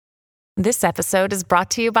This episode is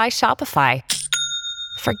brought to you by Shopify.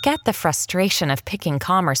 Forget the frustration of picking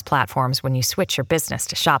commerce platforms when you switch your business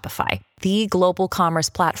to Shopify, the global commerce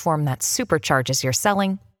platform that supercharges your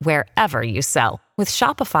selling wherever you sell. With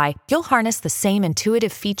Shopify, you'll harness the same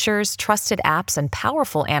intuitive features, trusted apps, and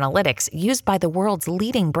powerful analytics used by the world's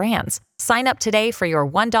leading brands. Sign up today for your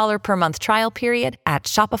 $1 per month trial period at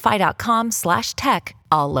shopify.com/tech,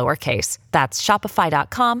 all lowercase. That's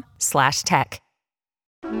shopify.com/tech.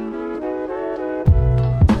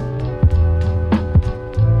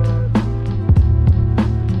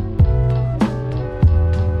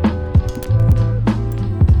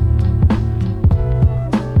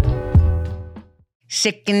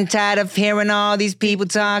 Sick and tired of hearing all these people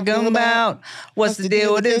talking about what's the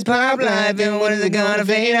deal with this pop life and when is it gonna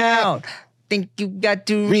fade out? Think you got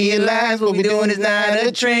to realize what we're doing is not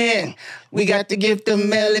a trend. We got the gift of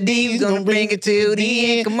melody, we're gonna bring it to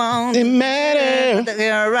the end. Come on. Doesn't matter.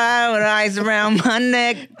 They're right with ice around my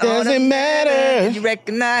neck. Doesn't matter. You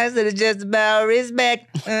recognize that it's just about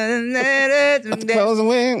respect. Close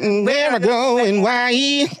away, where I go and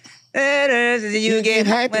why. You get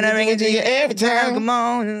hyped when I ring it to you every time. Come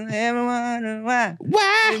on, everyone, why?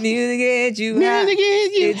 Why? The music gets you high. Music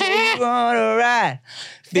gets you It's high. you on a ride.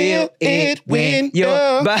 Feel it when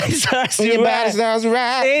your body starts to your body ride. starts to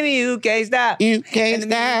ride. Baby, you can't stop. You can't And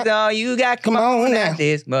the music's stop. all you got. Come Come on on now. now.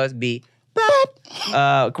 This must be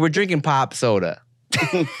pop. We're drinking pop soda.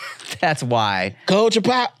 That's why. Culture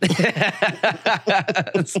pop.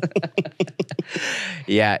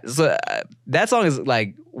 Yeah. So that song is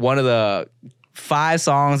like one of the 5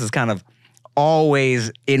 songs that's kind of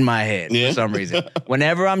always in my head for some reason.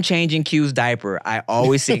 Whenever I'm changing Q's diaper, I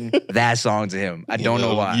always sing that song to him. I don't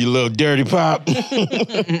know why. You little dirty pop.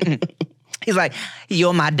 He's like,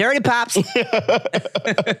 you're my dirty pops.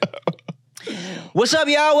 What's up,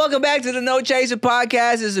 y'all? Welcome back to the No Chaser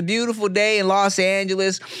podcast. It's a beautiful day in Los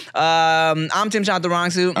Angeles. I'm Tim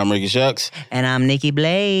Chantarangsu. I'm Ricky Shucks. And I'm Nikki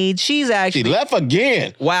Blade. She's She actually... left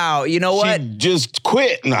again. Wow, you know what? She just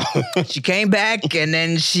quit. No. She came back and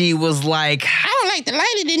then she was like, I don't like the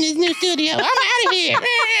lighting in this new studio. I'm out of here.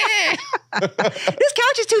 this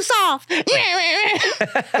couch is too soft.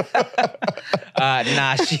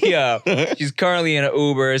 She's currently in an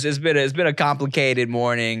Uber. It's been a complicated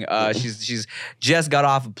morning. She's just got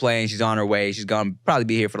off a plane. She's on her way. She's gonna probably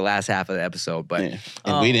be here for the last half of the episode. But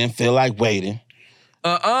And we didn't feel like waiting.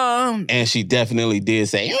 And she definitely did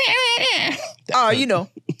say, you know,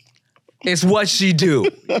 it's what she do.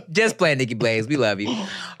 Just playing Nikki Blaze. We love you.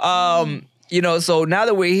 You know, so now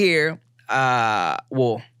that we're here,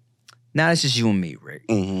 well, now it's just you and me, Rick.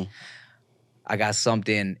 Mm-hmm. I got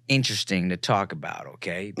something interesting to talk about,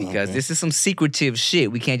 okay? Because this is some secretive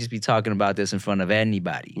shit. We can't just be talking about this in front of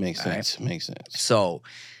anybody. Makes right? sense. Makes sense. So,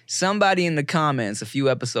 somebody in the comments a few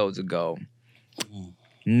episodes ago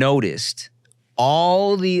noticed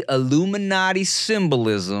all the Illuminati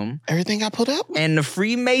symbolism, Everything I put up? and the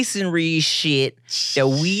Freemasonry shit that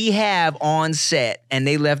we have on set, and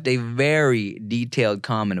they left a very detailed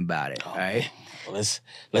comment about it, all right? Let's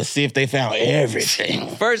see if they found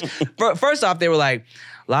everything. First off, they were like,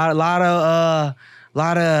 lot of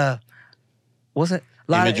what's it?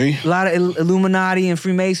 Imagery? Lot of Illuminati and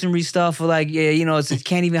Freemasonry stuff. For like, yeah, you know, it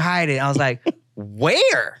can't even hide it. I was like,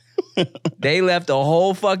 where? They left a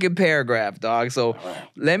whole fucking paragraph, dog. So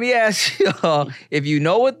let me ask y'all if you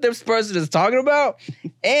know what this person is talking about,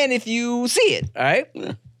 and if you see it. All right.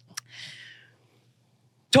 Yeah.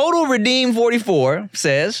 Total Redeem 44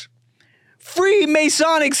 says,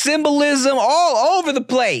 Freemasonic symbolism all over the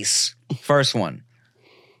place. First one.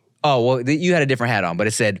 Oh, well, you had a different hat on, but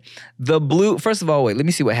it said the blue. First of all, wait, let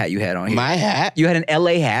me see what hat you had on here. My hat? You had an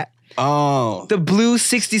LA hat. Oh. The blue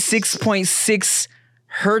 66.6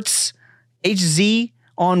 Hertz HZ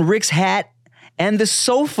on Rick's hat, and the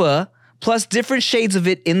sofa plus different shades of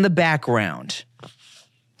it in the background.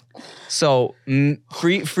 So,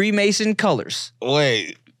 Freemason colors.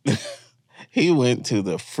 Wait. He went to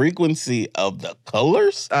the frequency of the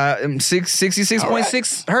colors?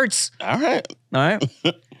 66.6 Hertz. All right. All right.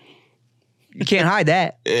 You can't hide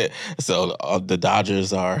that. Yeah. So the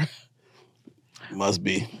Dodgers must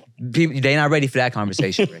be. People, they're not ready for that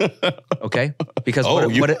conversation, Rick. Okay? Because what are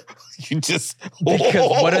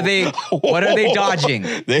they dodging?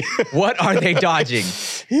 What are they dodging?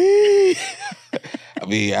 I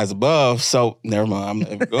mean, as above, so never mind.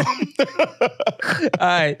 I'm going. All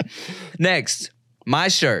right. Next, my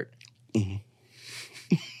shirt. Mm-hmm.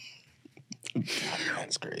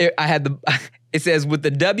 That's great. It says, with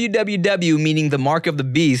the WWW meaning the mark of the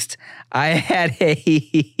beast, I had a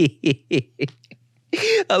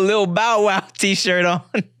a little Bow Wow t-shirt on.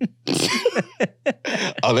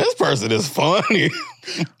 Oh, this person is funny.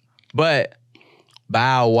 But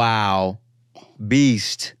Bow Wow,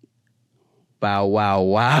 beast. Bow Wow,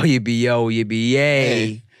 wow, you be yo, you be yay.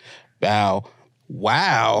 Hey, Bow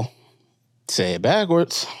Wow. Say it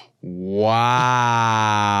backwards. Wow.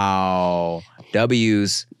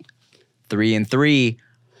 W's 3 and 3.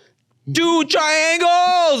 2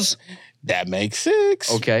 triangles. That makes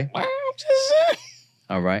 6. Okay. Wow, just saying.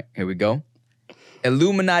 All right, here we go.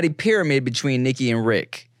 Illuminati pyramid between Nikki and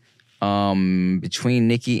Rick. Between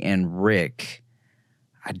Nikki and Rick.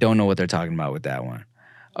 I don't know what they're talking about with that one.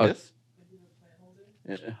 Yes.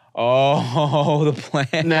 Oh, the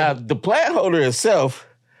plant. Now, the plant holder itself,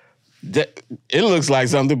 it looks like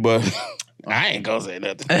something, but I ain't gonna say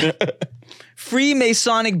nothing.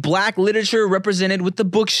 Freemasonic black literature represented with the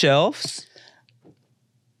bookshelves.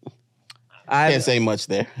 I Can't say much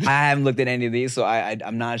there. I haven't looked at any of these, so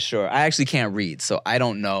I'm not sure. I actually can't read, so I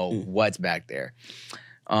don't know what's back there.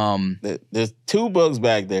 There's 2 books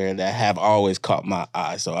back there that have always caught my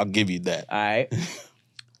eye, so I'll give you that. All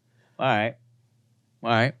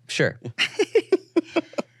right, sure.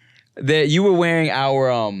 You were wearing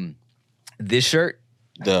our this shirt.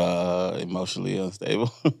 The emotionally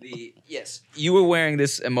unstable. Yes, you were wearing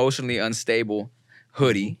this emotionally unstable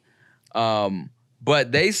hoodie,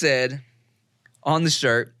 but they said on the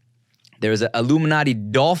shirt there was an Illuminati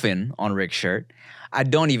dolphin on Rick's shirt. I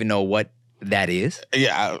don't even know what that is.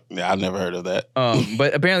 Yeah, I've never heard of that.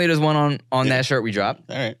 But apparently there's one on that shirt we dropped.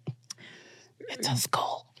 All right. It's a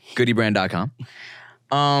skull.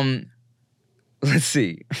 Goodybrand.com. Let's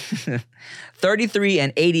see. 33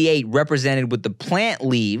 and 88 represented with the plant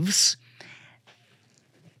leaves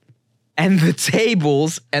and the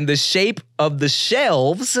tables and the shape of the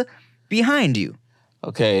shelves behind you.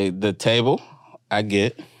 Okay, the table, I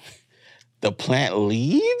get. The plant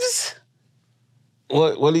leaves?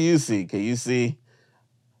 What do you see? Can you see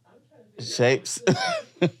shapes?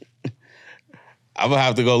 I'm gonna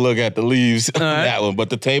have to go look at the leaves on that one,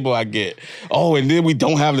 but the table I get. Oh, and then we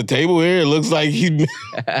don't have the table here. It looks like he.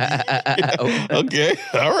 Okay,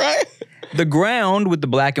 all right. The ground with the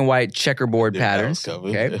black and white checkerboard patterns.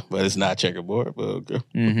 Okay, but it's not checkerboard. But okay.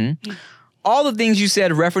 Mm-hmm. All the things you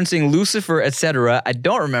said referencing Lucifer, etc. I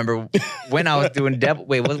don't remember when I was doing devil.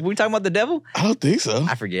 Wait, were we talking about the devil? I don't think so.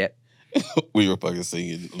 I forget. We were fucking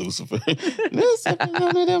singing Lucifer. Lucifer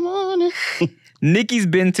in the morning. Nikki's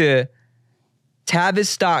been to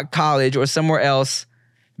Tavistock College or somewhere else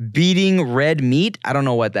beating red meat. I don't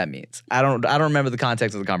know what that means. I don't remember the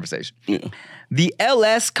context of the conversation. Yeah. The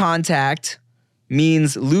LS contact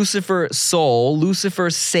means Lucifer soul, Lucifer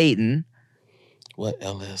Satan. What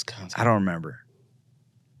LS concept? I don't remember.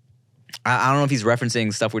 I don't know if he's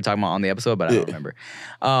referencing stuff we're talking about on the episode, but I don't remember.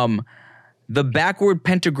 The backward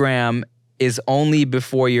pentagram is only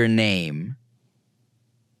before your name.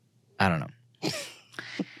 I don't know.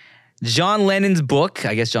 John Lennon's book.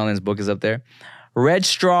 I guess John Lennon's book is up there. Red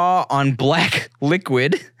straw on black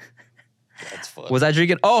liquid. That's fun. Was I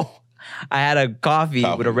drinking? Oh, I had a coffee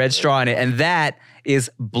with a red straw in it, and that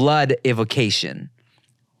is blood evocation.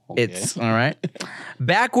 Okay. It's all right.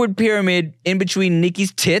 Backward pyramid in between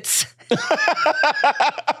Nikki's tits.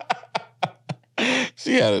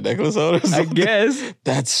 She had a necklace on or something. I guess.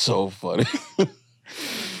 That's so funny.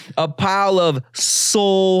 A pile of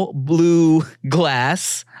soul blue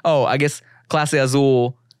glass. Oh, I guess clase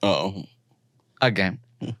azul. Oh. Okay.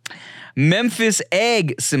 Memphis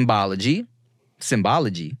egg symbology.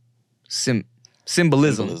 Symbolism.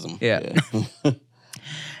 Yeah.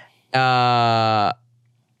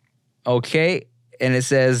 Okay. And it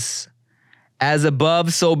says, as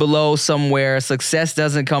above, so below somewhere, success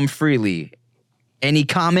doesn't come freely. Any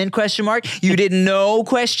comment, question mark? You didn't know,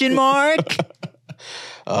 question mark?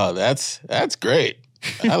 Oh, that's great.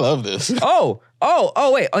 I love this. Wait.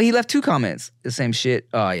 Oh, he left 2 comments. The same shit.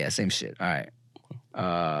 Oh, yeah, same shit. All right.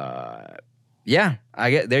 Yeah,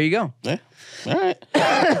 there you go. Yeah. All right.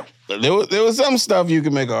 There was some stuff you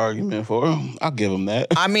could make an argument for. I'll give him that.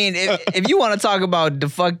 I mean, if you want to talk about the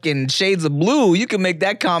fucking shades of blue, you can make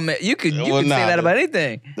that comment. You could say that about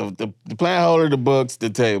anything. The plant holder, the books,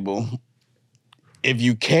 the table. If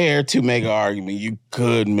you care to make an argument, you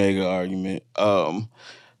could make an argument.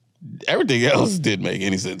 Everything else didn't make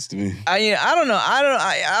any sense to me. I don't know.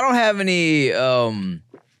 I don't have any.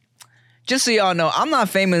 Just so y'all know, I'm not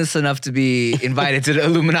famous enough to be invited to the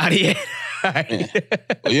Illuminati yet. Yeah.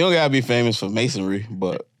 Well, you don't gotta be famous for masonry,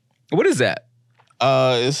 but What is that?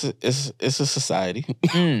 it's a society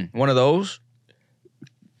One of those?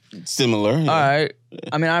 similar. Yeah. All right.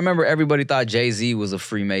 I mean, I remember everybody thought Jay-Z was a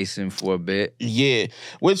Freemason for a bit. Yeah,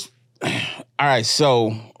 which all right,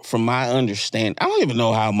 so from my understanding, I don't even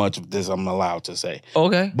know how much of this I'm allowed to say.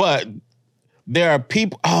 Okay. But there are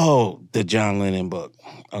people, the John Lennon book.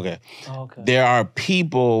 Okay. Okay. There are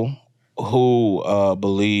people who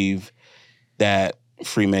believe that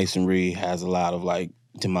Freemasonry has a lot of like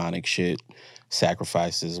demonic shit,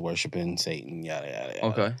 sacrifices, worshiping Satan, yada, yada, yada.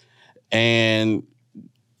 Okay. And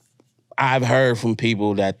I've heard from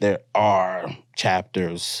people that there are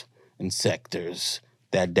chapters and sectors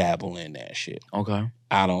that dabble in that shit. Okay.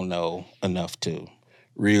 I don't know enough to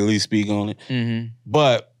really speak on it. Mm-hmm.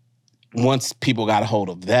 But once people got a hold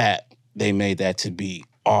of that, they made that to be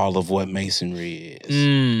all of what Masonry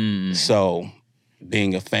is. So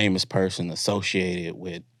being a famous person associated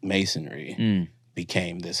with Masonry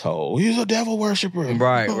became this whole, he's a devil worshiper.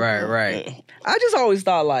 Right. I just always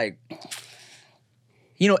thought like,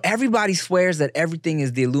 everybody swears that everything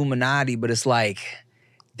is the Illuminati, but it's like,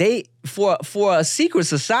 for a secret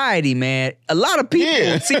society, man, a lot of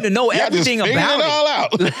people seem to know everything just about it all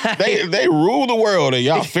out. They rule the world and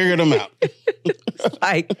y'all figured them out.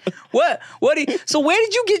 Like, so where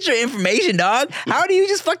did you get your information, dog? How do you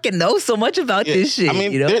just fucking know so much about this shit? I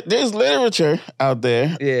mean, there's literature out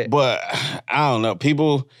there, but I don't know.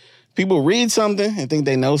 People read something and think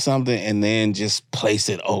they know something and then just place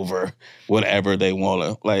it over whatever they want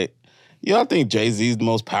to. Like, y'all think Jay-Z's the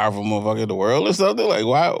most powerful motherfucker in the world or something? Like,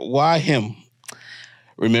 why him?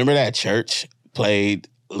 Remember that church played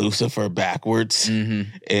Lucifer backwards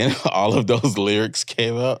and all of those lyrics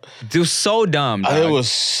came out? Dude, so dumb, dog. It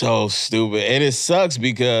was so stupid. And it sucks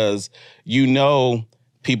because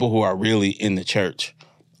people who are really in the church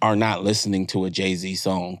are not listening to a Jay-Z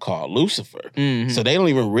song called Lucifer. So they don't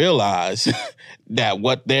even realize that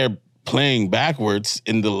what they're playing backwards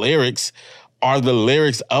in the lyrics are the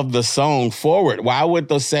lyrics of the song forward. Why would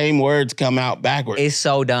those same words come out backwards? It's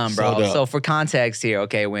so dumb, bro. So dumb. So for context here,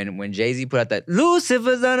 okay, when Jay-Z put out that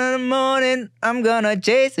Lucifer's on in the morning, I'm gonna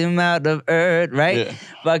chase him out of earth, right? Yeah.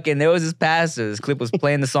 Fucking, there was this pastor, this clip was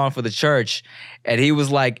playing the song for the church, and he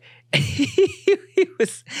was like, it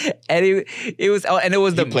was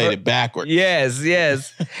it backwards.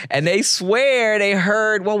 Yes. And they swear they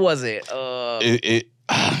heard, what was it?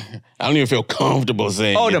 I don't even feel comfortable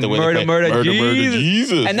saying the murder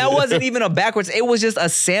Jesus. And that wasn't even a backwards. It was just a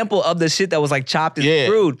sample of the shit that was like chopped and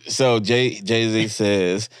screwed. So Jay-Z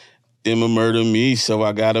says, them will murder me, so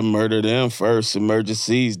I gotta murder them first.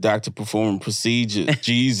 Emergencies, doctor performing procedures,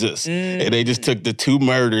 Jesus. And they just took the two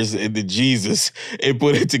murders and the Jesus and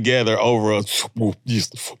put it together over a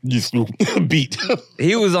beat.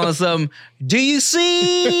 He was on some, do you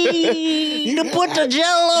see to put the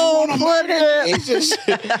jello on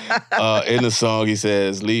in the song, he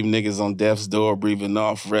says, leave niggas on death's door, breathing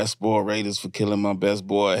off rest boy raiders for killing my best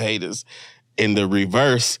boy haters. In the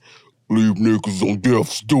reverse, leave niggas on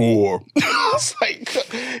death's door. I was like,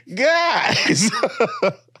 guys,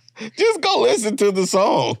 just go listen to the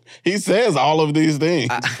song. He says all of these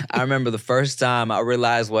things. I remember the first time I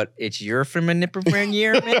realized what it's your friend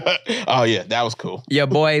year meant. Oh, yeah, that was cool. Your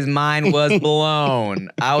boy's mind was blown.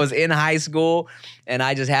 I was in high school, and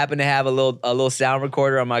I just happened to have a little sound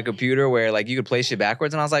recorder on my computer where like you could play shit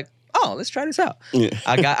backwards, and I was like, oh, let's try this out. Yeah.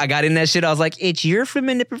 I got in that shit. I was like, it's your friend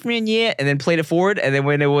year, and then played it forward, and then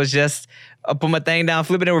when it was just I put my thing down,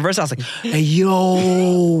 flip it in reverse. I was like, hey, yo.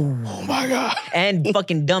 Oh, my God. And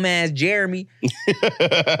fucking dumbass Jeremy.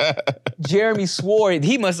 Jeremy swore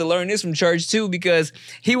he must have learned this from church, too, because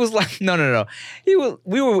he was like, no.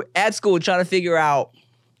 We were at school trying to figure out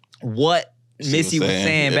what Missy was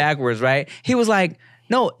saying backwards, right? He was like,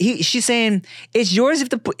 no, she's saying, it's yours if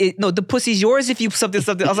the pussy's yours if you something.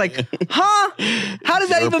 I was like, huh? How does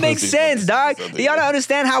that even make sense, dog? Do y'all not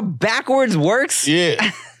understand how backwards works? Yeah.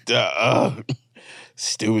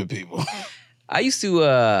 Stupid people. I used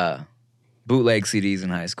to bootleg CDs in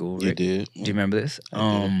high school. Rick. You did? Do you remember this?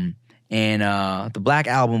 And the Black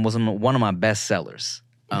Album was one of my best sellers.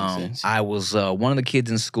 I was one of the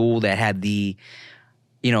kids in school that had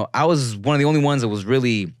I was one of the only ones that was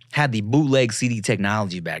really had the bootleg CD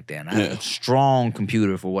technology back then. I had a strong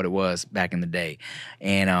computer for what it was back in the day.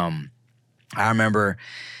 And I remember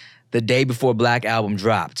the day before Black Album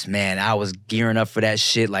dropped, man, I was gearing up for that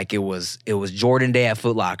shit like it was Jordan Day at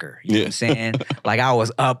Foot Locker. You know what I'm saying? Like I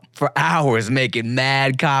was up for hours making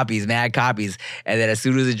mad copies. And then as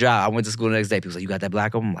soon as it dropped, I went to school the next day. People was like, you got that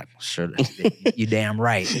Black Album? I'm like, sure, you damn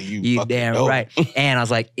right. you damn right. And I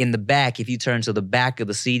was like, in the back, if you turn to the back of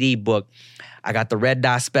the CD book, I got the red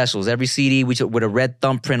dot specials. Every CD with a red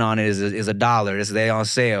thumbprint on it is $1. They on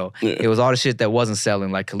sale. Yeah. It was all the shit that wasn't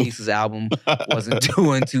selling. Like Khaleesi's album wasn't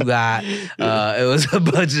doing too hot. It was a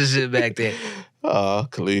bunch of shit back then. Oh,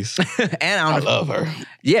 Khalees. And I love her.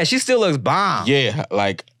 Yeah, she still looks bomb. Yeah,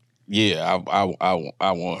 I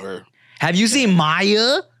want her. Have you seen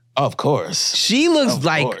Maya? Of course. She looks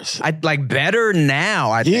like better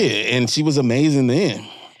now, I think. Yeah, and she was amazing then.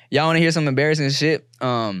 Y'all want to hear some embarrassing shit?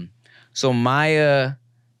 So Maya,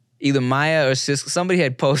 either Maya or Cisco, somebody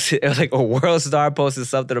had posted, like a World Star posted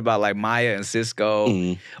something about like Maya and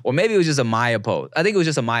Cisco. Or maybe it was just a Maya post. I think it was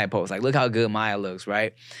just a Maya post. Like, look how good Maya looks,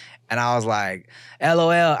 right? And I was like,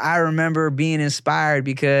 LOL, I remember being inspired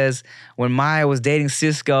because when Maya was dating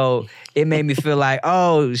Cisco, it made me feel like,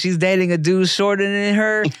 oh, she's dating a dude shorter than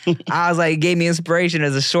her. I was like, it gave me inspiration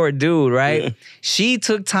as a short dude, right? Yeah. She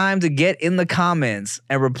took time to get in the comments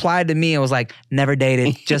and replied to me and was like, never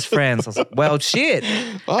dated, just friends. I was like, well, shit.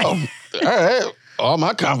 Oh, all right. All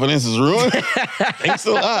my confidence is ruined. Thanks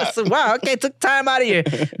a lot. So, wow, okay, took time out of your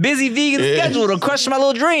busy vegan schedule to crush my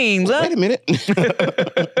little dreams, huh? Wait a minute.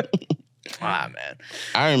 Man.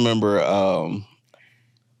 I remember,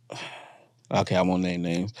 okay, I won't name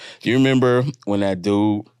names. Do you remember when that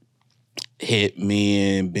dude hit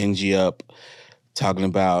me and Benji up talking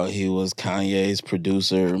about he was Kanye's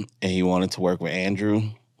producer and he wanted to work with Andrew?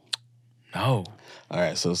 No. All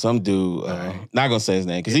right, so some dude, not gonna say his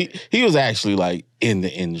name, because he was actually like in the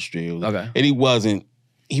industry. Okay. And he wasn't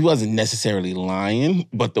necessarily lying,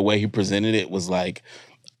 but the way he presented it was like,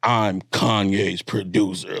 I'm Kanye's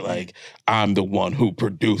producer. Like, I'm the one who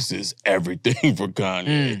produces everything for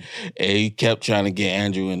Kanye. And he kept trying to get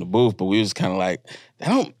Andrew in the booth, but we was kind of like,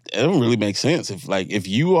 that don't really make sense. If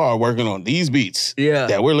you are working on these beats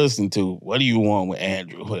that we're listening to, what do you want with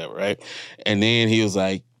Andrew? Whatever, right? And then he was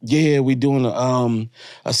like, yeah, we doing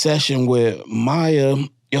a session with Maya.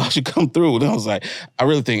 Y'all should come through. And I was like, I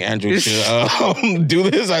really think Andrew should do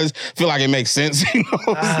this. I just feel like it makes sense. You know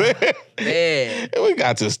what I'm saying? Man. And we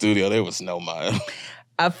got to the studio. There was no Maya.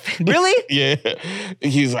 Really? Yeah.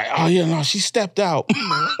 He's like, oh, yeah, no, she stepped out.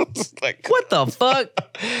 Like, what the fuck?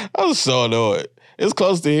 I was so annoyed. It's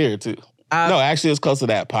close to here, too. No, actually, it's close to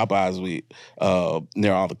that Popeyes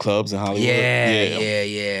near all the clubs in Hollywood.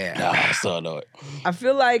 Yeah. No, I was so annoyed. I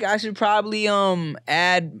feel like I should probably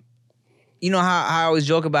add... You know how I always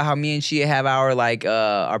joke about how me and Chia have our like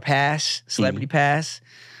our pass, celebrity pass?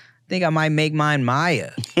 I think I might make mine Maya.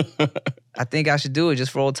 I think I should do it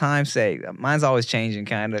just for old time's sake. Mine's always changing,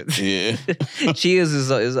 kind of. Yeah. Chia's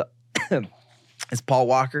is Paul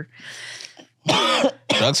Walker.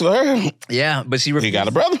 Sucks for her. Yeah, but she got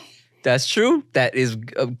a brother. That's true. That is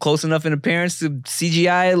close enough in appearance to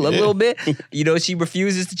CGI a little bit. You know, she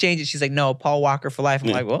refuses to change it. She's like, no, Paul Walker for life. I'm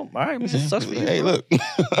like, well, all right, man, it sucks for you. Hey, look.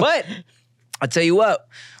 But I'll tell you what,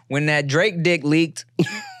 when that Drake dick leaked,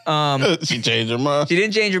 she changed her mind. She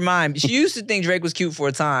didn't change her mind. She used to think Drake was cute for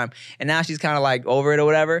a time, and now she's kind of like over it or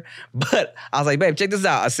whatever. But I was like, babe, check this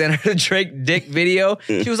out. I sent her the Drake dick video.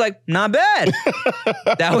 She was like, not bad.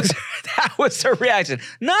 That was her reaction.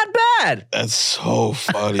 Not bad. That's so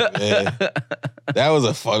funny, man. That was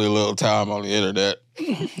a funny little time on the internet.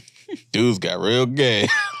 Dudes got real gay.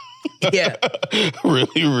 Yeah.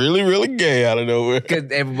 Really, really, really gay out of nowhere.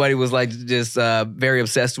 Because everybody was like just very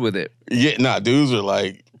obsessed with it. Yeah, dudes were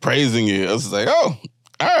like praising it. I was like, oh,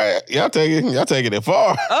 all right, y'all taking it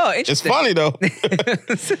far. Oh, interesting. It's funny though.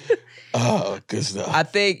 Oh, good stuff. I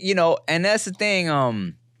think, and that's the thing,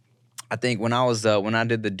 I think when I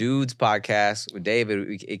did the Dudes podcast with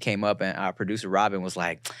David, it came up and our producer Robin was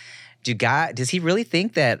like, does he really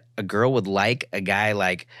think that a girl would like a guy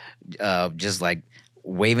like just like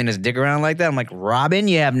waving his dick around like that? I'm like, Robin,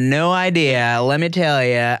 you have no idea. Let me tell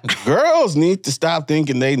you. Girls need to stop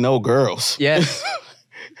thinking they know girls. Yes.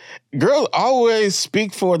 Girls always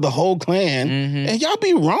speak for the whole clan, and y'all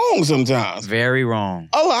be wrong sometimes. Very wrong.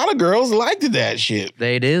 A lot of girls liked that shit.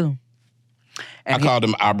 They do. And I called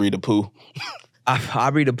him Aubrey the Pooh.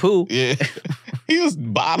 Aubrey the Pooh? Yeah. He was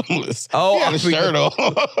bottomless. Oh, he had a shirt on.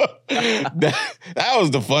 that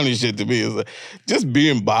was the funny shit to me. Is like, just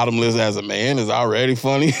being bottomless as a man is already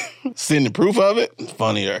funny. Seeing the proof of it,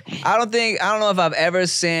 funnier. I don't know if I've ever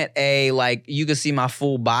sent a, like, you can see my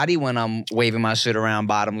full body when I'm waving my shit around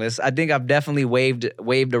bottomless. I think I've definitely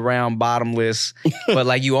waved around bottomless, but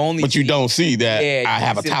like you only But you don't see that I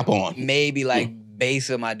have a top on. Maybe like base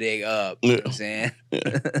of my dick up. You know what I'm saying?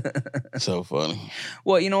 So funny.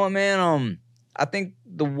 Well, you know what, man? I think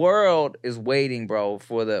the world is waiting, bro,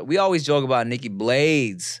 we always joke about Nikki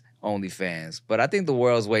Blade's OnlyFans, but I think the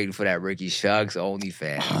world's waiting for that Ricky Shucks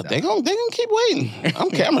OnlyFans. They gonna keep waiting. I'm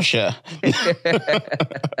camera shy.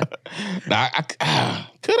 Nah,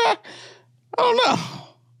 could I? I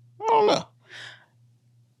don't know.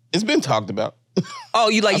 It's been talked about. Oh,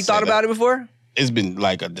 you thought about it before? it's been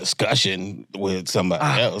like a discussion with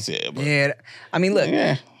somebody else. Yeah. But, yeah. I mean, look.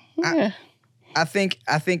 Yeah. I think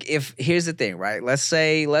if here's the thing, right? Let's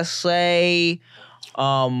say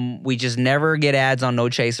we just never get ads on No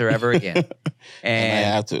Chaser ever again. And I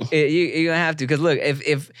have to. You're gonna have to, because look,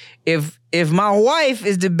 if my wife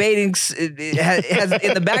is debating, has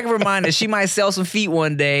in the back of her mind that she might sell some feet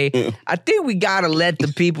one day, I think we gotta let the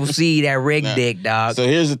people see that rig dick, dog. So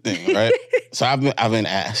here's the thing, right? So I've been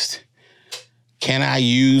asked, can I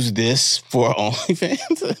use this for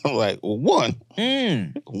OnlyFans? I'm like, well, one,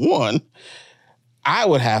 I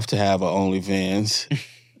would have to have an OnlyFans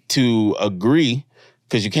to agree,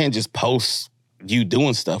 because you can't just post you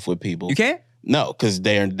doing stuff with people. You can't? No, because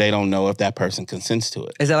they don't know if that person consents to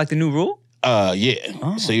it. Is that like the new rule? Yeah.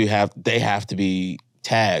 Oh. So they have to be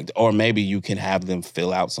tagged, or maybe you can have them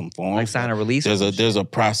fill out some form, like sign a release. There's a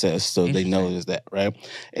process, so they know there's that, right?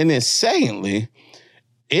 And then secondly,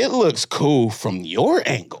 it looks cool from your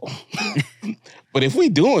angle, but if we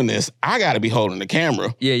doing this, I got to be holding the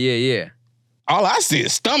camera. Yeah. All I see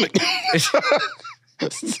is stomach.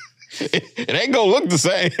 It ain't gonna look the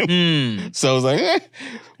same. So it's like,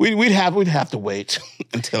 we'd have to wait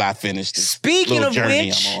until I finish this. Speaking of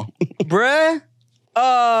which, bruh,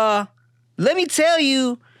 let me tell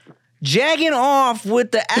you, jagging off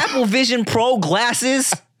with the Apple Vision Pro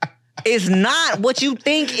glasses is not what you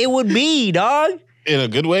think it would be, dog. In a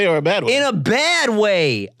good way or a bad way? In a bad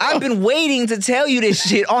way. I've been waiting to tell you this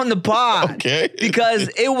shit on the pod. Okay. Because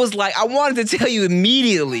it was like, I wanted to tell you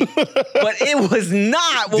immediately, but it was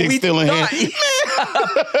not what we thought.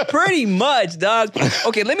 Pretty much, dog.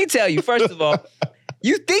 Okay, let me tell you, first of all,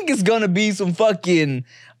 you think it's gonna be some fucking,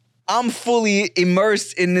 I'm fully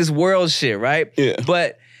immersed in this world shit, right? Yeah.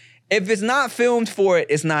 But if it's not filmed for it,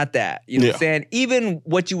 it's not that. You know what I'm saying? Even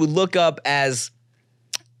what you would look up as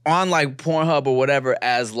on like Pornhub or whatever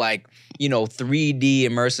as like, 3D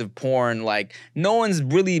immersive porn, like no one's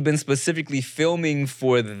really been specifically filming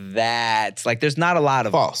for that. Like there's not a lot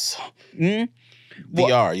of false.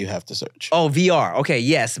 VR, you have to search. Oh, VR. Okay,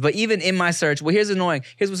 yes. But even in my search, well, here's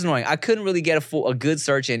what's annoying. I couldn't really get a good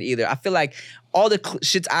search in either. I feel like all the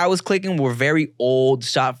shits I was clicking were very old,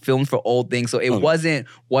 filmed for old things, so it wasn't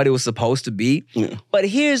what it was supposed to be. Yeah. But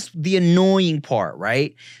here's the annoying part,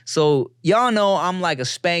 right? So y'all know I'm like a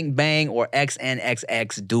spank bang or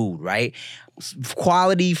XNXX dude, right?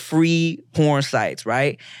 Quality free porn sites,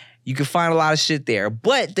 right? You can find a lot of shit there.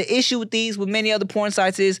 But the issue with many other porn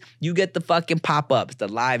sites is you get the fucking pop-ups, the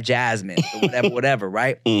live Jasmine, whatever,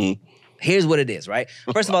 right? Mm-hmm. Here's what it is, right?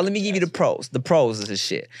 First of all, let me give you the pros. The pros is this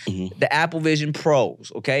shit. Mm-hmm. The Apple Vision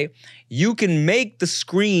Pros, okay? You can make the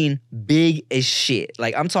screen big as shit.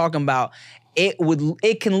 Like I'm talking about, it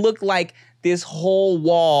can look like this whole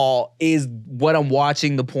wall is what I'm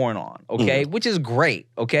watching the porn on, okay? Mm-hmm. Which is great,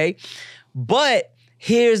 okay? But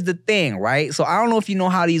here's the thing, right? So I don't know if you know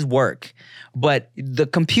how these work, but the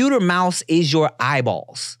computer mouse is your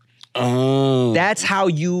eyeballs. Oh. That's how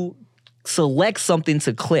you select something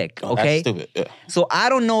to click, okay? That's stupid. Yeah. So I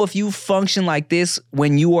don't know if you function like this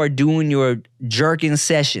when you are doing your jerking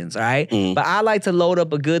sessions, all right? Mm. But I like to load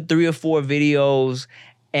up a good 3 or 4 videos,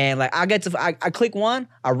 and like I click one,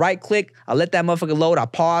 I right click, I let that motherfucker load, I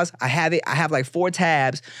pause, I have like 4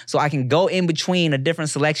 tabs, so I can go in between a different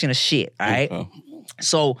selection of shit, all right? Okay.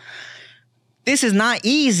 So this is not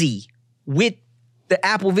easy with the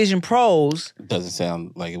Apple Vision Pros. It doesn't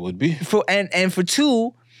sound like it would be. And for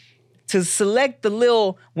 2, to select the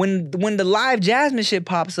little, when the live Jasmine shit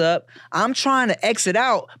pops up, I'm trying to exit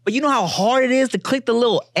out, but you know how hard it is to click the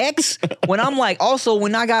little X when I'm like, also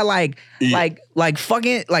when I got like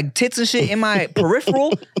fucking like tits and shit in my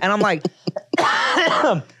peripheral, and I'm like,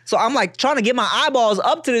 so I'm like trying to get my eyeballs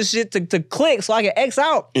up to this shit to click so I can X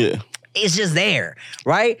out. Yeah. It's just there,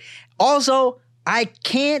 right? Also, I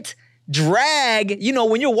can't drag,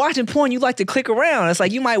 when you're watching porn, you like to click around. It's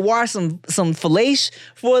like you might watch some fellation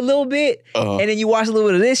for a little bit, and then you watch a little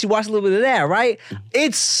bit of this, you watch a little bit of that, right?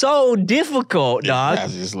 It's so difficult, dog. I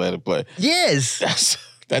just let it play. Yes.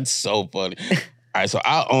 That's so funny. All right, so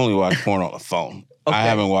I only watch porn on the phone. Okay. I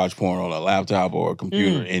haven't watched porn on a laptop or a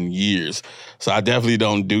computer in years. So I definitely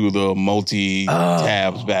don't do the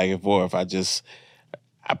multi-tabs back and forth.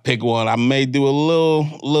 I pick one. I may do a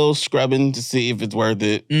little scrubbing to see if it's worth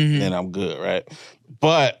it. Mm-hmm. Then I'm good, right?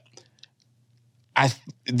 But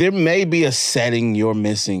there may be a setting you're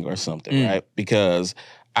missing or something, right? Because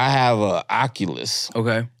I have a Oculus,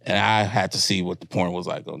 okay, and I had to see what the porn was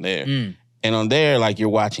like on there. And on there, like you're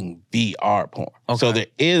watching VR porn, so there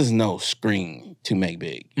is no screen to make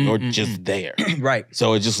big. You're just there, right?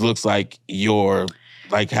 So it just looks like you're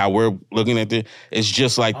like how we're looking at it. It's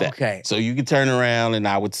just like that. Okay. So you could turn around and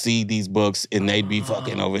I would see these books and they'd be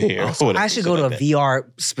fucking over here. So I should go to a VR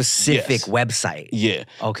specific Yes. website. Yeah.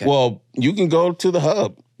 Okay. Well, you can go to the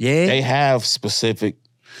hub. Yeah. They have specific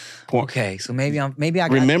porn. Okay. So maybe I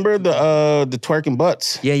got. Remember the twerking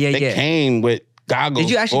butts? Yeah. They came with goggles.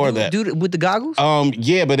 Did you actually do it with the goggles?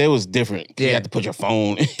 Yeah, but it was different. Yeah. You had to put your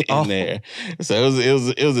phone in there, so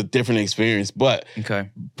it was a different experience. But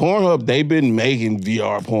Pornhub, they've been making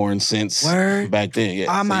VR porn since back then.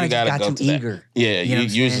 Yeah, I might have got too eager. That. Yeah,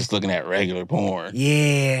 you was just looking at regular porn.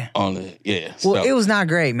 Yeah. Well, it was not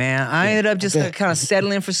great, man. I ended up just kind of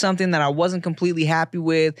settling for something that I wasn't completely happy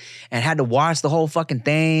with, and had to watch the whole fucking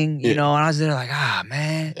thing. You know, and I was there like,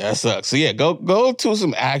 man, that sucks. So yeah, go to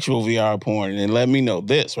some actual VR porn and let me know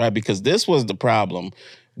this, right? Because this was the problem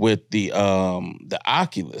with the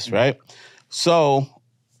Oculus, right? So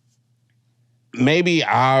maybe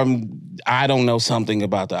I don't know something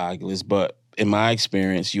about the Oculus, but in my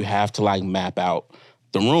experience, you have to like map out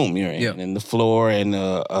the room you're in and the floor and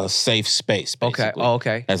a safe space, basically.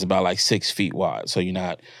 Okay. That's about like 6 feet wide, so you're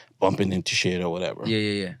not bumping into shit or whatever.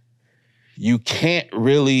 Yeah. You can't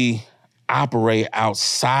really operate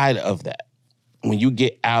outside of that. When you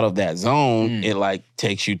get out of that zone, it like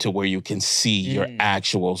takes you to where you can see your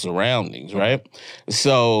actual surroundings, right?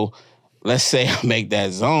 So let's say I make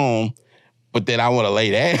that zone, but then I want to lay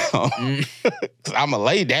down. Because I'm a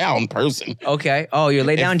lay down person. Okay. Oh, you're a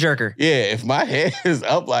lay down jerker. Yeah, if my head is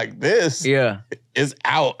up like this, it's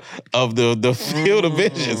out of the field of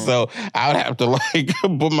vision. So I would have to like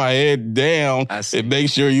put my head down and make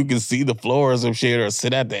sure you can see the floor or some shit, or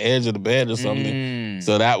sit at the edge of the bed or something.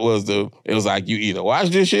 So that was it was like you either watch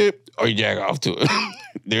this shit or you jack off to it.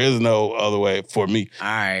 There is no other way for me. All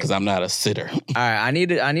right. Because I'm not a sitter. All right. I need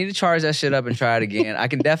to charge that shit up and try it again. I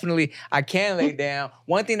can lay down.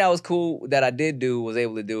 One thing that was cool that I was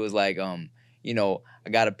able to do is like, I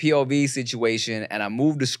got a POV situation and I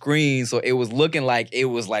moved the screen so it was looking like it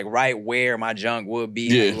was like right where my junk would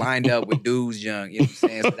be, like, lined up with dude's junk. You know what I'm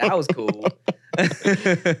saying? So that was cool.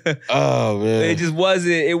 Oh man.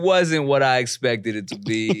 It wasn't what I expected it to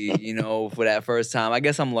be, for that first time. I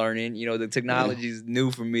guess I'm learning. The technology's new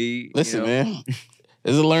for me. Listen, man.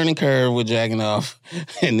 There's a learning curve with jacking off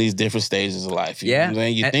in these different stages of life. You know what I'm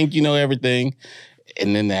saying? You think you know everything,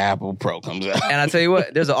 and then the Apple Pro comes out. And I tell you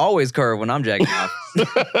what, there's an always curve when I'm jacking off.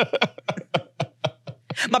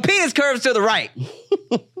 My penis curves to the right.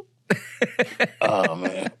 Oh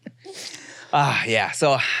man. Yeah.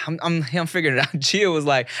 So I'm figuring it out. Chia was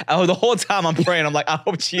like, the whole time I'm praying, I'm like, I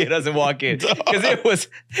hope Chia doesn't walk in. Because it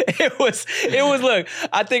was, look,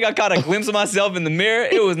 I think I caught a glimpse of myself in the mirror.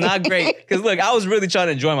 It was not great. Because look, I was really trying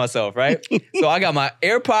to enjoy myself, right? So I got my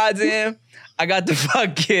AirPods in. I got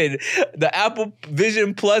the Apple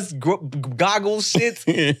Vision Plus goggles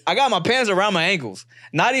shits. I got my pants around my ankles.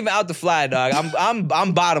 Not even out to fly, dog.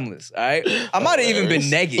 I'm bottomless, all right? I might have even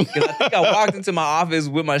been naked because I think I walked into my office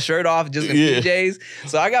with my shirt off just in PJs.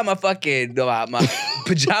 So I got my fucking my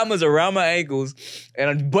pajamas around my ankles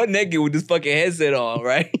and I'm butt naked with this fucking headset on,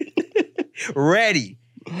 right? Ready.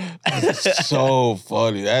 That's so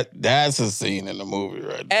funny. That's a scene in the movie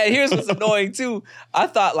right there. And here's what's annoying too. I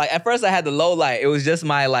thought like at first I had the low light. It was just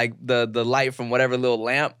my like the light from whatever little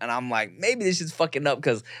lamp. And I'm like, maybe this is fucking up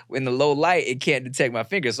because in the low light it can't detect my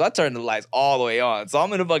fingers. So I turned the lights all the way on. So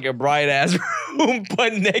I'm in a fucking bright ass room,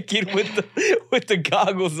 butt naked with the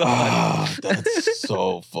goggles on. Oh, that's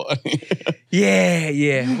so funny.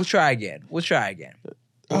 Yeah. We'll try again. We'll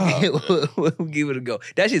give it a go.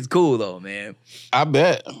 That shit's cool though, man. I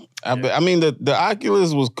bet. I mean, the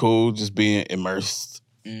Oculus was cool, just being immersed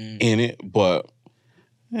in it. But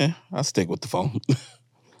yeah, I'll stick with the phone.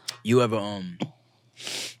 You ever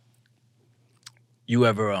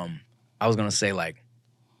I was gonna say like,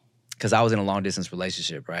 because I was in a long distance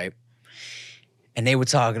relationship, right? And they were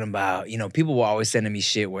talking about, people were always sending me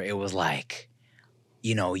shit where it was like,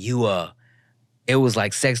 it was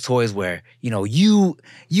like sex toys where, you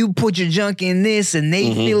put your junk in this and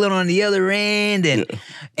they feel it on the other end.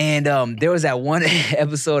 And there was that one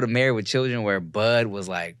episode of Married with Children where Bud was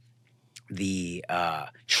like the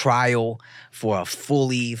trial for a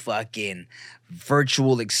fully fucking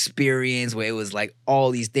virtual experience where it was like all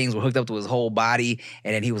these things were hooked up to his whole body.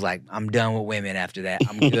 And then he was like, I'm done with women after that.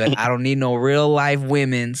 I'm good. I don't need no real life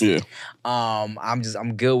women's. Yeah.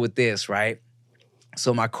 I'm good with this, right?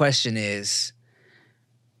 So my question is,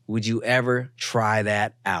 would you ever try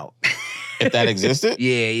that out? If that existed?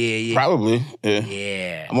 Yeah. Probably.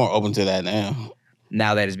 Yeah. I'm more open to that now.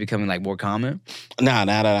 Now that it's becoming like more common? Now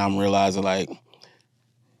that I'm realizing like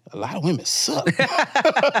a lot of women suck.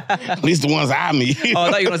 At least the ones I meet. Oh,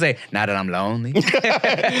 I thought you were gonna say, now that I'm lonely.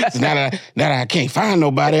 now that I can't find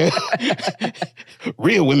nobody.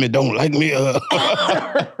 Real women don't like me.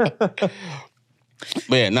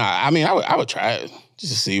 But yeah, I mean, I would try it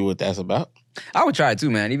just to see what that's about. I would try it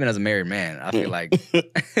too, man. Even as a married man, I feel like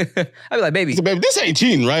I'd be like, baby, so, baby, this ain't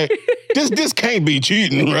cheating, right? this can't be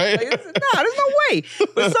cheating, right? Like, there's no way.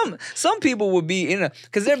 But some people would be in a,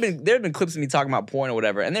 because there have been clips of me talking about porn or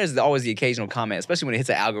whatever, and there's always the occasional comment, especially when it hits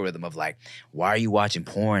an algorithm of like, why are you watching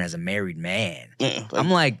porn as a married man? Yeah,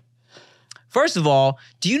 I'm like, first of all,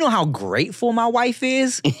 do you know how grateful my wife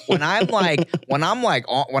is when I'm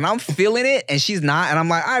feeling it and she's not, and I'm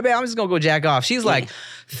like, all right, babe, I'm just gonna go jack off. She's like,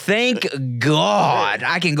 thank God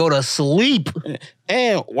I can go to sleep.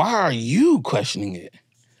 And why are you questioning it?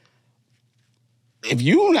 If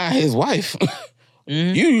you're not his wife,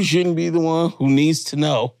 you shouldn't be the one who needs to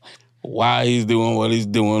know why he's doing what he's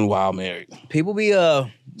doing while married. People be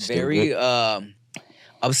very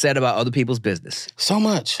upset about other people's business. So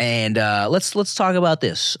much. And let's talk about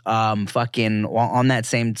this. Fucking on that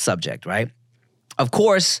same subject, right? Of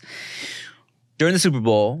course, during the Super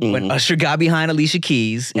Bowl, when Usher got behind Alicia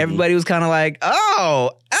Keys, everybody was kind of like,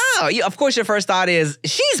 oh, of course your first thought is,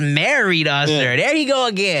 she's married, Usher. Yeah. There you go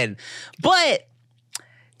again. But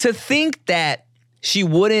to think that she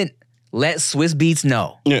wouldn't let Swizz Beatz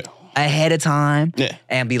know ahead of time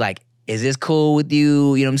and be like, is this cool with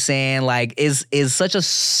you? You know what I'm saying? Like, is such a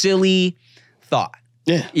silly thought.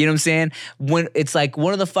 Yeah. You know what I'm saying? When it's like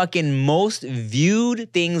one of the fucking most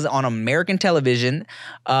viewed things on American television,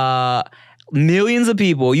 millions of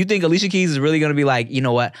people, you think Alicia Keys is really gonna be like, you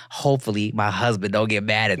know what? Hopefully my husband don't get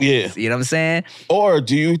mad at this. You know what I'm saying? Or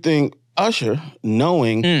do you think Usher,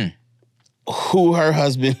 knowing who her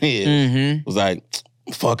husband is, was like,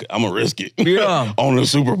 fuck it, I'm gonna risk it. Yeah. On the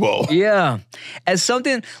Super Bowl. Yeah. As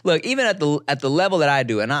something, look, even at the level that I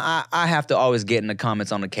do, and I have to always get in the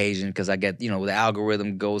comments on occasion because I get, the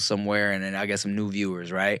algorithm goes somewhere and then I get some new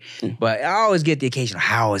viewers, right? But I always get the occasion,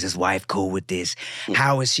 how is his wife cool with this?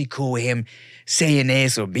 How is she cool with him saying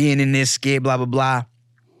this or being in this skit, blah, blah, blah.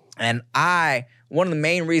 And one of the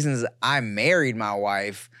main reasons I married my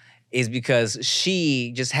wife is because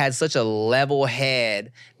she just had such a level head,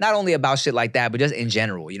 not only about shit like that, but just in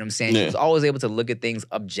general. You know what I'm saying? She was always able to look at things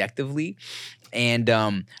objectively. And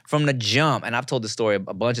from the jump, and I've told this story a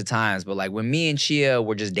bunch of times, but like when me and Chia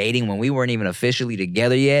were just dating, when we weren't even officially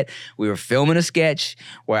together yet, we were filming a sketch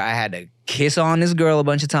where I had to kiss on this girl a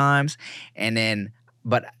bunch of times.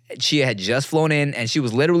 But Chia had just flown in, and she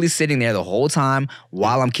was literally sitting there the whole time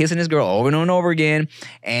while I'm kissing this girl over and over again.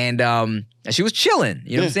 And she was chilling,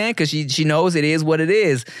 you know what I'm saying? Because she knows it is what it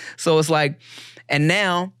is. So it's like, and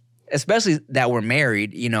now, especially that we're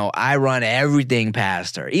married, I run everything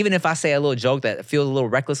past her. Even if I say a little joke that feels a little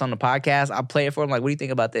reckless on the podcast, I'll play it for her. I'm like, what do you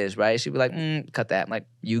think about this, right? She'd be like, cut that. I'm like,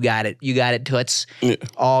 you got it, toots. Yeah.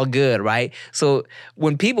 All good, right? So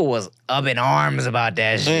when people was up in arms about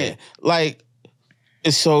that shit. Like,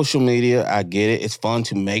 it's social media. I get it. It's fun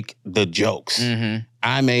to make the jokes.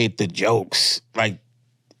 I made the jokes. Like,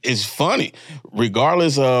 it's funny.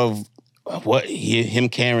 Regardless of what him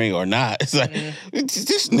carrying or not. It's like, it's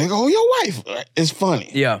this nigga on your wife. It's funny.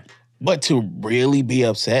 Yeah. But to really be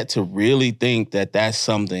upset, to really think that that's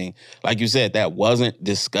something, like you said, that wasn't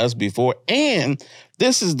discussed before. And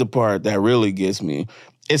this is the part that really gets me.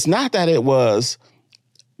 It's not that it was,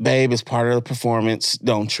 babe, it's part of the performance,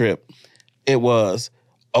 don't trip. It was,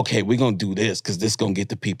 okay, we're going to do this because this is going to get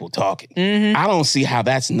the people talking. I don't see how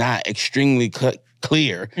that's not extremely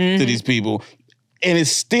clear to these people. And it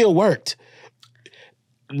still worked.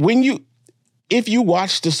 If you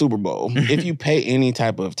watch the Super Bowl, if you pay any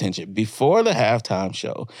type of attention, before the halftime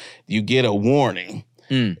show, you get a warning.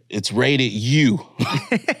 It's rated U.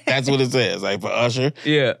 That's what it says, like for Usher.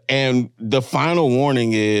 Yeah. And the final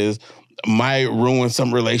warning is, might ruin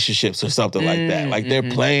some relationships or something like that. Like they're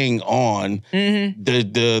playing on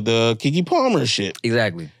the Keke Palmer shit.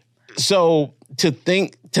 Exactly. So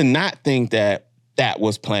to not think that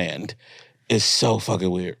was planned is so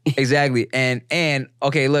fucking weird. Exactly. And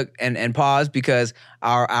okay, look, and pause because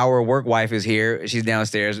our work wife is here. She's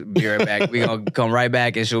downstairs. Be right back. We're gonna come right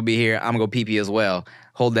back and she'll be here. I'm gonna go pee as well.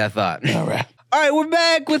 Hold that thought. All right. All right, we're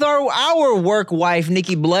back with our work wife,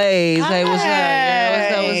 Nikki Blaze. Hey, what's up?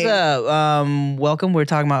 Yeah, what's up? Welcome. We're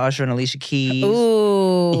talking about Usher and Alicia Keys.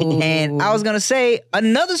 Ooh. And I was going to say,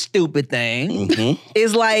 another stupid thing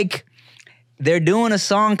is like, they're doing a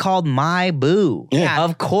song called My Boo. Yeah.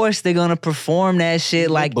 Of course they're going to perform that shit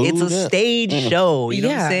like it's a stage show. You know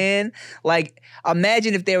what I'm saying? Like,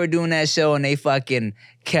 imagine if they were doing that show and they fucking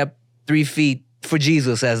kept 3 feet for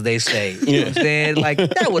Jesus, as they say. You know what I'm saying? Like,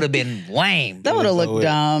 that would have been lame. That would have looked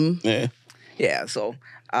dumb. Yeah. Yeah, so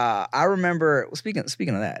I remember, speaking of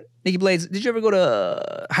that, Nikki Blades, did you ever go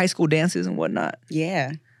to high school dances and whatnot?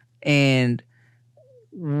 Yeah. And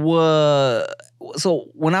so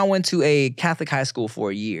when I went to a Catholic high school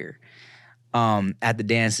for a year, at the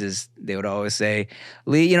dances, they would always say,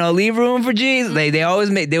 leave room for Jesus. They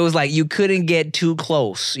always there was like, you couldn't get too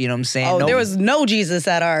close. You know what I'm saying? Oh, there was no Jesus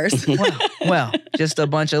at ours. well, just a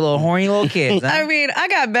bunch of little horny little kids. Huh? I mean, I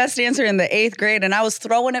got best dancer in the 8th grade and I was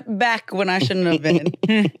throwing it back when I shouldn't have been.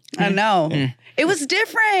 I know. It was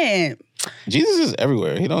different. Jesus is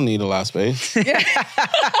everywhere. He don't need a lot of space.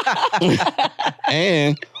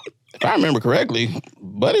 And if I remember correctly,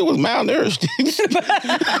 Buddy was malnourished.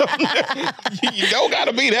 You don't got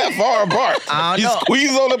to be that far apart. I don't know.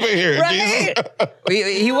 Squeeze on up in here, Right? Jesus.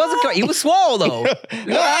 He was swole though.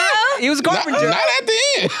 He was a carpenter. Not at the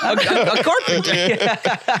end. A carpenter.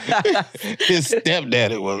 His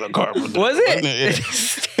stepdaddy was a carpenter. Was it?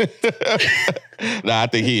 Nah, I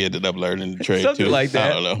think he ended up learning the trade Something too. like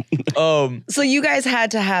that. I don't know. So you guys had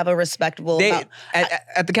to have a respectable amount.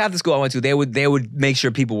 At the Catholic school I went to, they would make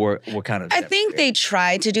sure people were kind of. I think they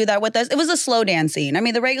tried to do that with us. It was a slow dance scene. I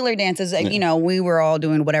mean, the regular dances, we were all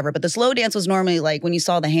doing whatever. But the slow dance was normally like when you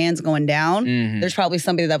saw the hands going down, there's probably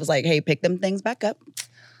somebody that was like, hey, pick them things back up.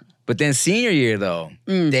 But then senior year, though,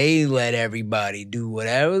 they let everybody do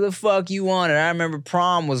whatever the fuck you wanted. I remember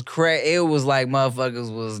prom was crazy. It was like motherfuckers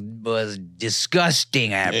was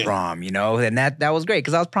disgusting at prom, and that was great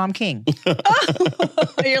because I was prom king.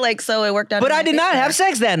 You're like, so it worked out. But I did not have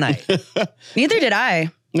sex that night. Neither did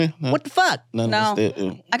I. Yeah, no, What the fuck? none of us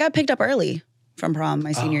did. I got picked up early from prom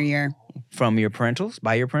my senior year. From your parentals?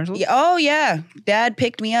 By your parentals? Yeah, oh, yeah. Dad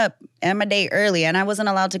picked me up and my day early, and I wasn't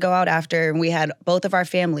allowed to go out after. And we had both of our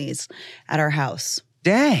families at our house.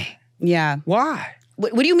 Dang. Yeah. Why?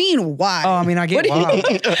 What do you mean, why? Oh, I mean, I get why.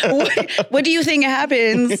 What do you think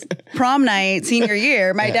happens prom night, senior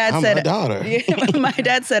year? My dad I'm said, my daughter. my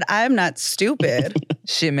dad said, I'm not stupid.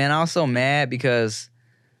 Shit, man, I was so mad because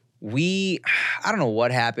I don't know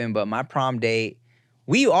what happened, but my prom date,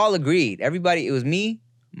 we all agreed. Everybody, it was me,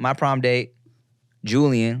 my prom date,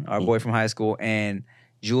 Julian, our boy from high school, and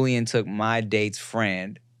Julian took my date's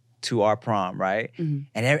friend to our prom, right? And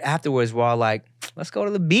afterwards, we're all like, let's go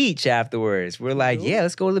to the beach afterwards. We're like, yeah,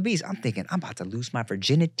 let's go to the beach. I'm thinking, I'm about to lose my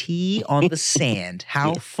virginity on the sand.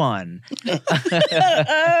 How fun.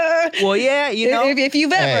 Well, yeah, If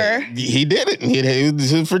you've ever. He did it. It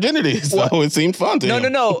was his virginity, so it seemed fun to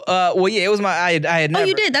him. No. Well, yeah, it was I had never. Oh,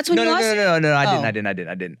 you did? That's when you lost it? No,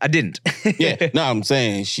 I didn't. Yeah, no, I'm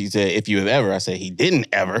saying, she said, if you have ever, I said, he didn't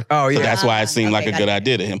ever. Oh, yeah. So that's why it seemed like a good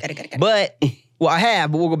idea to him. Got it. But, well, I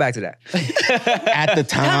have, but we'll go back to that. At the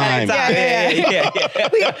time. Yeah.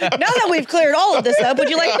 Now that we've cleared all of this up, would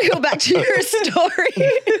you like to go back to your story?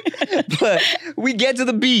 But we get to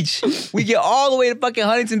the beach. We get all the way to fucking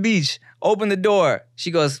Huntington Beach. Open the door. She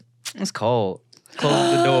goes, it's cold.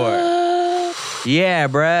 Close the door. Yeah,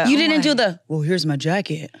 bruh. You didn't do well, here's my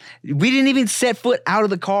jacket. We didn't even set foot out of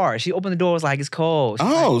the car. She opened the door, was like, it's cold.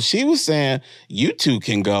 She was saying, you two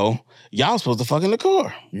can go. Y'all supposed to fuck in the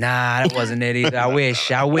car. Nah, that wasn't it either. I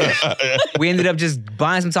wish. We ended up just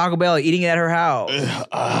buying some Taco Bell, eating it at her house,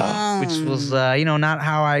 which was, not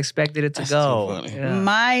how I expected it to go. Too funny. Yeah.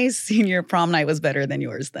 My senior prom night was better than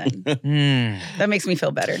yours then. That makes me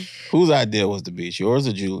feel better. Whose idea was the beach? Yours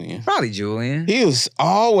or Julian? Probably Julian. He was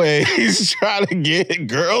always trying to get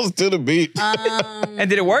girls to the beach. And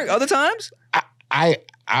did it work other times?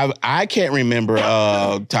 I can't remember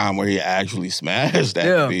a time where he actually smashed at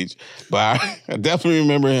the beach, but I definitely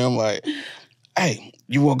remember him like, hey,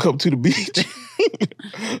 you want to come to the beach?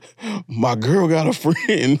 My girl got a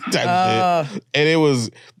friend type shit. And it was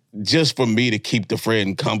just for me to keep the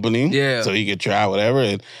friend company so he could try whatever.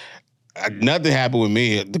 And nothing happened with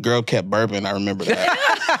me. The girl kept burping. I remember that.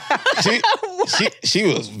 She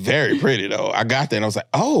was very pretty, though. I got there and I was like,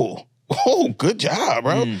 oh, good job,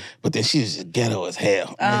 bro. But then she was just ghetto as hell.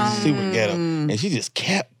 Super ghetto. And she just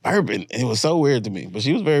kept burping. It was so weird to me. But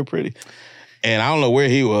she was very pretty. And I don't know where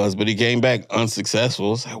he was, but he came back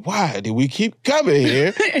unsuccessful. It's like, why did we keep coming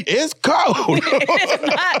here? It's cold. It's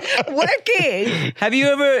not working. Have you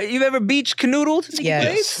ever beach canoodled?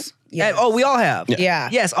 Yes. Yes. Oh, we all have. Yeah.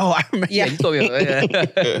 Yes. Oh, I remember. Yeah. You told me.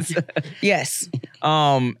 Yes.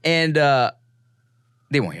 And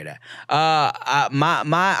they won't hear that.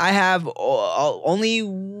 I have only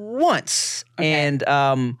once, and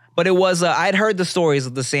but it was I'd heard the stories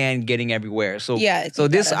of the sand getting everywhere. So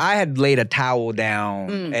I had laid a towel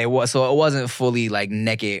down. It wasn't fully like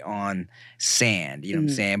naked on sand. You know what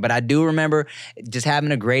I'm saying? But I do remember just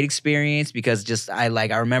having a great experience because I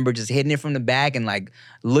remember just hitting it from the back and like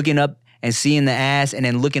looking up and seeing the ass, and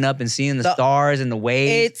then looking up and seeing the stars and the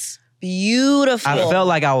waves. It's beautiful. I felt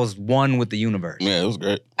like I was one with the universe. Yeah, it was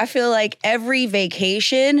great. I feel like every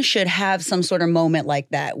vacation should have some sort of moment like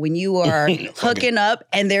that when you are hooking up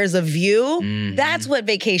and there's a view. That's what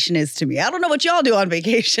vacation is to me. I don't know what y'all do on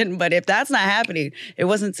vacation, but if that's not happening, it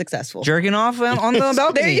wasn't successful. Jerking off on the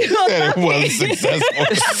balcony. There you go. It wasn't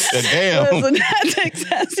successful. Damn. It wasn't that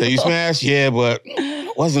successful. So you smashed? Yeah, but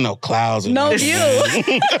wasn't no clouds. No view.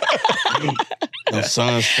 No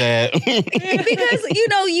sunset. Because,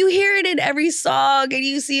 you hear it in every song and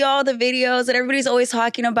you see all the videos and everybody's always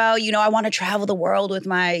talking about, I want to travel the world with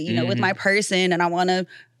my, with my person, and I want to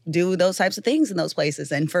do those types of things in those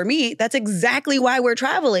places. And for me, that's exactly why we're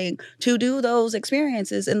traveling, to do those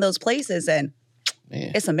experiences in those places. And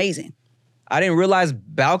it's amazing. I didn't realize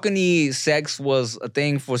balcony sex was a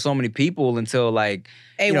thing for so many people until like,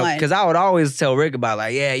 because I would always tell Rick about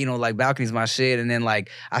like, like balcony's my shit. And then like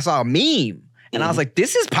I saw a meme. And I was like,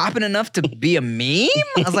 this is popping enough to be a meme?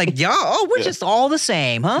 I was like, y'all, we're just all the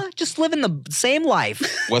same, huh? Just living the same life.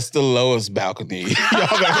 What's the lowest balcony y'all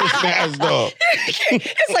ever smashed up?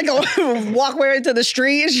 It's like a walkway into the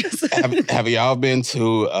street. It's just have y'all been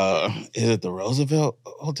to, is it the Roosevelt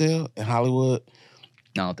Hotel in Hollywood?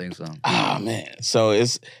 I don't think so. Oh, man. So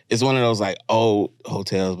it's one of those like old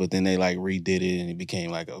hotels, but then they like redid it and it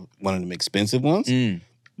became like one of them expensive ones.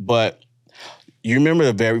 But you remember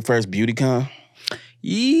the very first BeautyCon?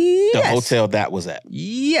 Yes. The hotel that was at.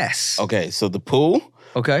 Yes. Okay, so the pool.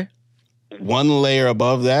 Okay. One layer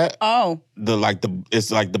above that. Oh. It's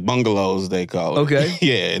like the bungalows they call it. Okay.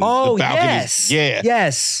 Yeah. Oh, the yes. Yeah.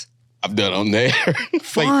 Yes. I've done on there.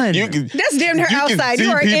 Fun. Like you can, that's damn near outside. You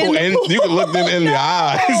are in the pool. You can look them in the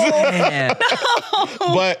eyes.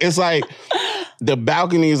 No. But it's like the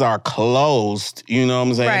balconies are closed. You know what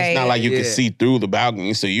I'm saying? Right. It's not like you can see through the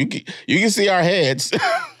balcony. So you can see our heads. But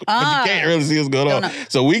you can't really see what's going on.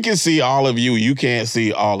 So we can see all of you. You can't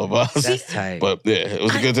see all of us. That's tight. But yeah, it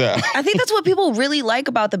was a good time. I think that's what people really like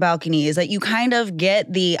about the balcony is that you kind of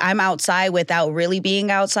get the I'm outside without really being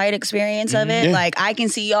outside experience of it. Yeah. Like I can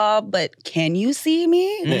see y'all, but can you see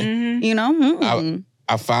me? Mm-hmm. You know?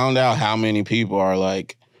 I found out how many people are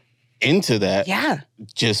like into that. Yeah.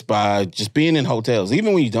 Just by being in hotels,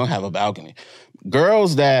 even when you don't have a balcony.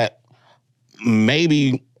 Girls that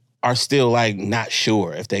maybe are still like not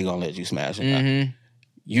sure if they gonna let you smash or not.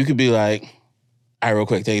 You could be like, all right, real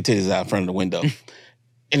quick, take your titties out in front of the window.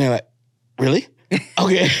 And they're like, really?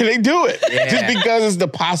 Okay, they do it. Just because it's the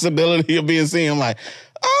possibility of being seen. I'm like,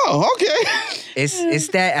 oh, okay. It's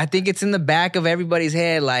that, I think it's in the back of everybody's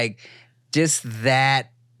head, like just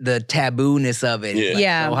that, the taboo-ness of it.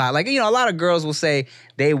 Yeah. So high. Like, a lot of girls will say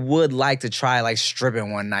they would like to try like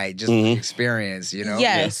stripping one night, just for the experience,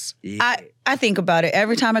 Yes. Yeah. I think about it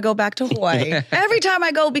every time I go back to Hawaii. Every time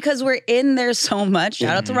I go, because we're in there so much.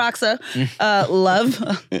 Shout out to Roxa.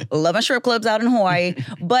 Love my strip clubs out in Hawaii.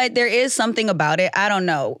 But there is something about it. I don't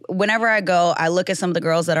know. Whenever I go, I look at some of the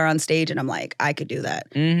girls that are on stage and I'm like, I could do that.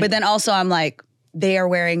 But then also I'm like, they are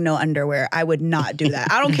wearing no underwear. I would not do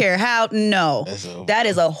that. I don't care how. No. That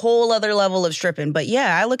is a whole other level of stripping. But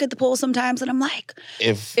yeah, I look at the pool sometimes and I'm like,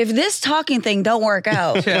 if this talking thing don't work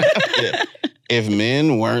out. If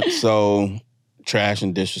men weren't so trash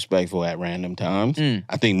and disrespectful at random times,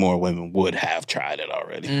 I think more women would have tried it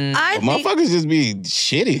already. Motherfuckers just be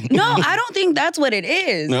shitty. No, I don't think that's what it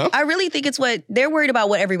is. No? I really think it's what they're worried about,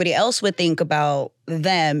 what everybody else would think about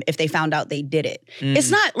them if they found out they did it.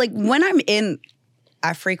 It's not like when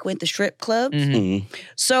I frequent the strip clubs.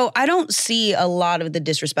 So I don't see a lot of the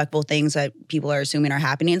disrespectful things that people are assuming are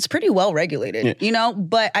happening. It's pretty well regulated,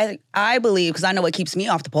 But I believe, because I know what keeps me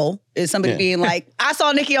off the pole, is somebody being like, I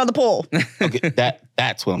saw Nikki on the pole. Okay,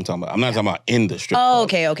 that's what I'm talking about. I'm not talking about in the strip Oh,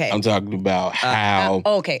 club. okay. I'm talking about how,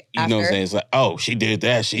 okay. you know what I'm saying? It's like, oh, she did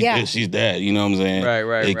that. She did, she's that. You know what I'm saying?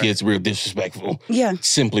 Right. It gets real disrespectful. Yeah.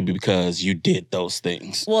 Simply because you did those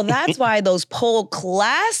things. Well, that's why those pole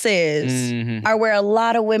classes are where a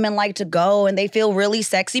lot of women like to go and they feel really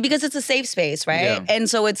sexy because it's a safe space, right? Yeah. And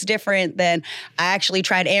so it's different than I actually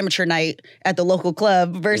tried amateur night at the local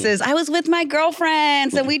club versus I was with my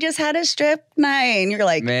girlfriends and we just had a strip night. And you're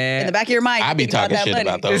like, man, in the back of your mind, I be talking shit money.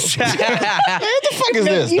 About those. What the fuck is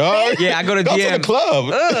this, dog? Yeah, I go to Go DM. to the club.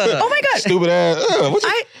 Oh my God. Stupid ass.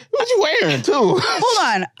 What you wearing too? Hold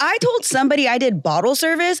on. I told somebody I did bottle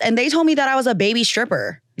service and they told me that I was a baby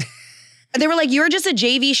stripper. They were like, you're just a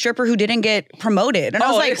JV stripper who didn't get promoted. And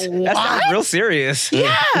I was like, what? That sounds real serious.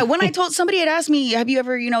 Yeah. When I told somebody had asked me, have you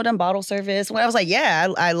ever, done bottle service? When I was like, yeah,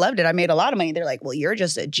 I loved it. I made a lot of money. They're like, well, you're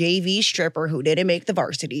just a JV stripper who didn't make the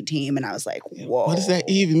varsity team. And I was like, whoa. What does that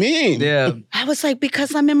even mean? Yeah. I was like,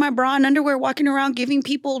 because I'm in my bra and underwear walking around giving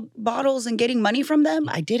people bottles and getting money from them.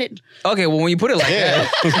 I didn't. Okay, well, when you put it like that.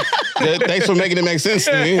 Thanks for making it make sense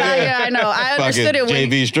to me. Yeah, I know. I understood it when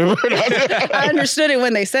JV stripper. I understood it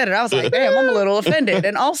when they said it. I was like, damn, I'm a little offended.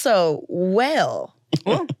 And also,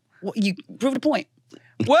 you proved a point.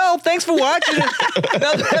 Well, thanks for watching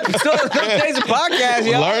another episode of Days of Podcast,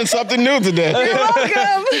 y'all. Learned something new today. You're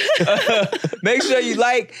welcome. Make sure you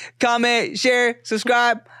like, comment, share,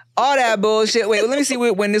 subscribe, all that bullshit. Wait, let me see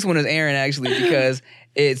when this one is airing, actually, because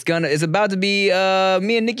it's about to be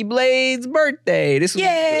me and Nikki Blade's birthday. This is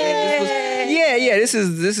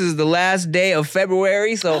the last day of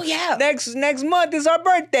February. So next month is our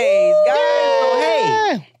birthdays, guys. So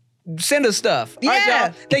hey, send us stuff. All right,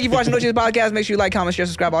 y'all. Thank you for watching No Chase Podcast. Make sure you like, comment, share,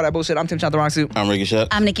 subscribe, all that bullshit. I'm Tim Chantharongsu. I'm Ricky Shep.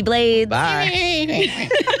 I'm Nikki Blades. Bye.